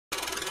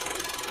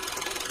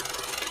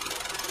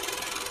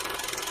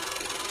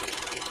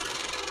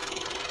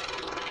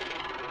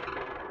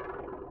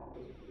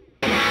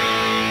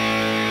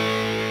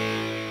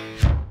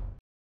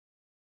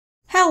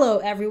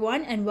Hello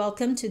everyone and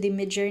welcome to the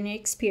Midjourney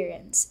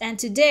Experience. And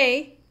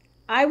today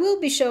I will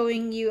be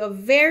showing you a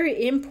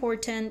very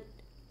important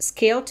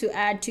skill to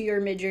add to your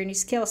Midjourney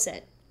skill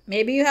set.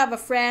 Maybe you have a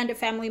friend, a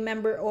family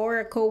member, or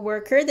a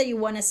co-worker that you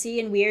want to see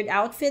in weird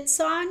outfits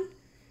on.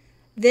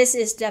 This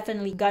is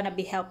definitely gonna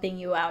be helping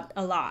you out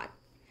a lot.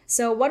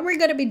 So what we're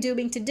gonna be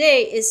doing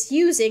today is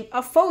using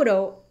a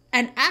photo,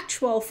 an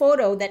actual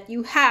photo that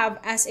you have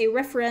as a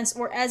reference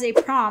or as a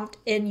prompt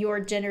in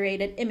your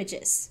generated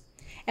images.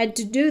 And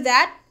to do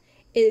that,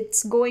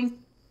 it's going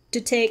to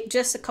take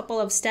just a couple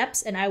of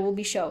steps and I will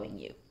be showing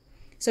you.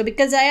 So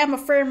because I am a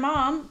fur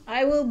mom,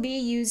 I will be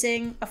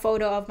using a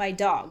photo of my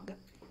dog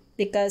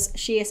because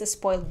she is a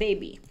spoiled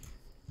baby.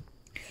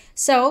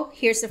 So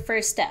here's the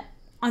first step.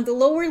 On the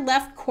lower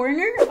left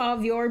corner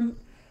of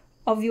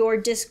your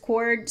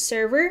Discord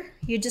server,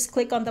 you just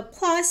click on the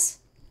plus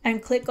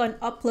and click on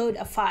upload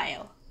a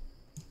file.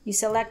 You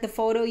select the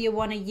photo you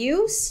want to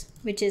use,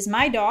 which is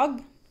my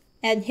dog,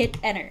 and hit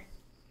enter.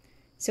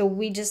 So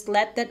we just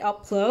let that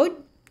upload.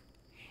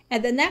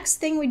 And the next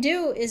thing we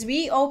do is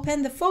we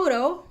open the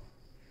photo,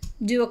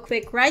 do a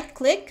quick right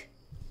click,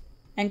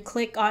 and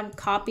click on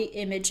copy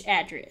image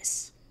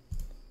address.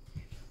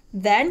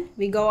 Then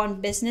we go on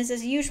business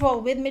as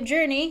usual with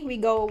Midjourney. We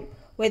go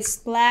with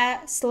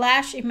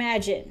slash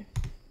imagine.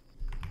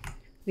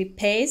 We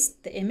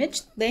paste the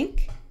image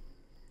link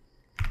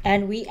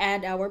and we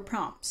add our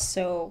prompts.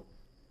 So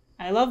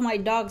I love my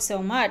dog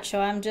so much,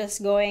 so I'm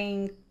just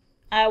going,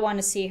 I want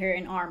to see her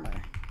in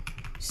armor.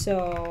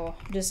 So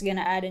I'm just gonna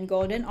add in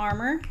golden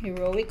armor,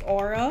 heroic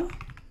aura,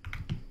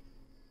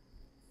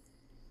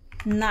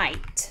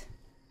 night.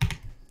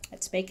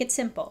 Let's make it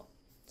simple.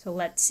 So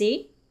let's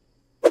see.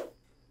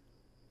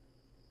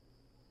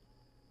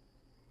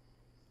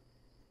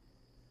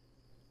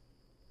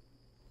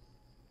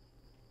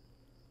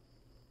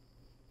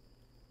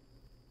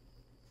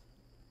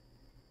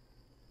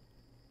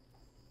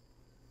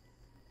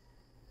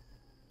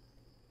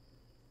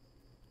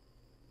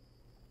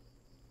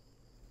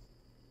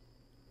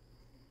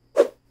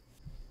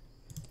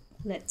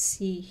 Let's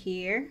see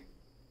here.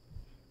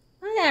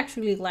 I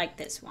actually like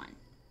this one.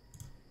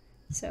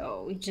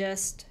 So we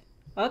just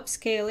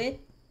upscale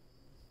it.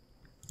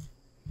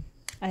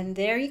 And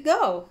there you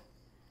go.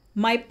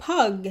 My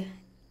pug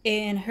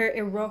in her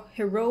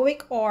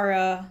heroic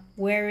aura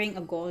wearing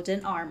a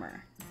golden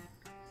armor.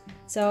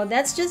 So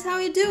that's just how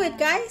you do it,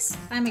 guys.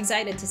 I'm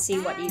excited to see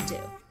what you do.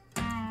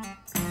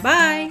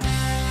 Bye!